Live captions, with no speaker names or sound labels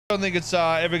I don't think it's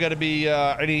ever going to be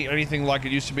anything like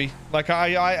it used to be. Like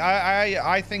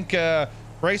I think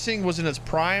racing was in its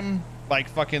prime like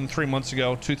fucking 3 months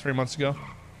ago, 2-3 months ago.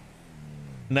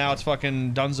 Now it's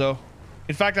fucking dunzo.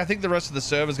 In fact, I think the rest of the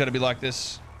server is going to be like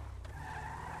this.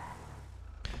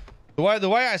 The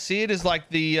way I see it is like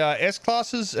the S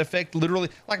classes affect literally,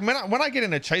 like when I get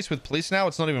in a chase with police now,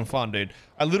 it's not even fun, dude.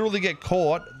 I literally get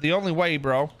caught. The only way,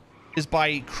 bro, is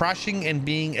by crashing and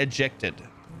being ejected.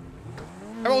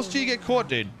 How else do you get caught,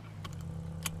 dude?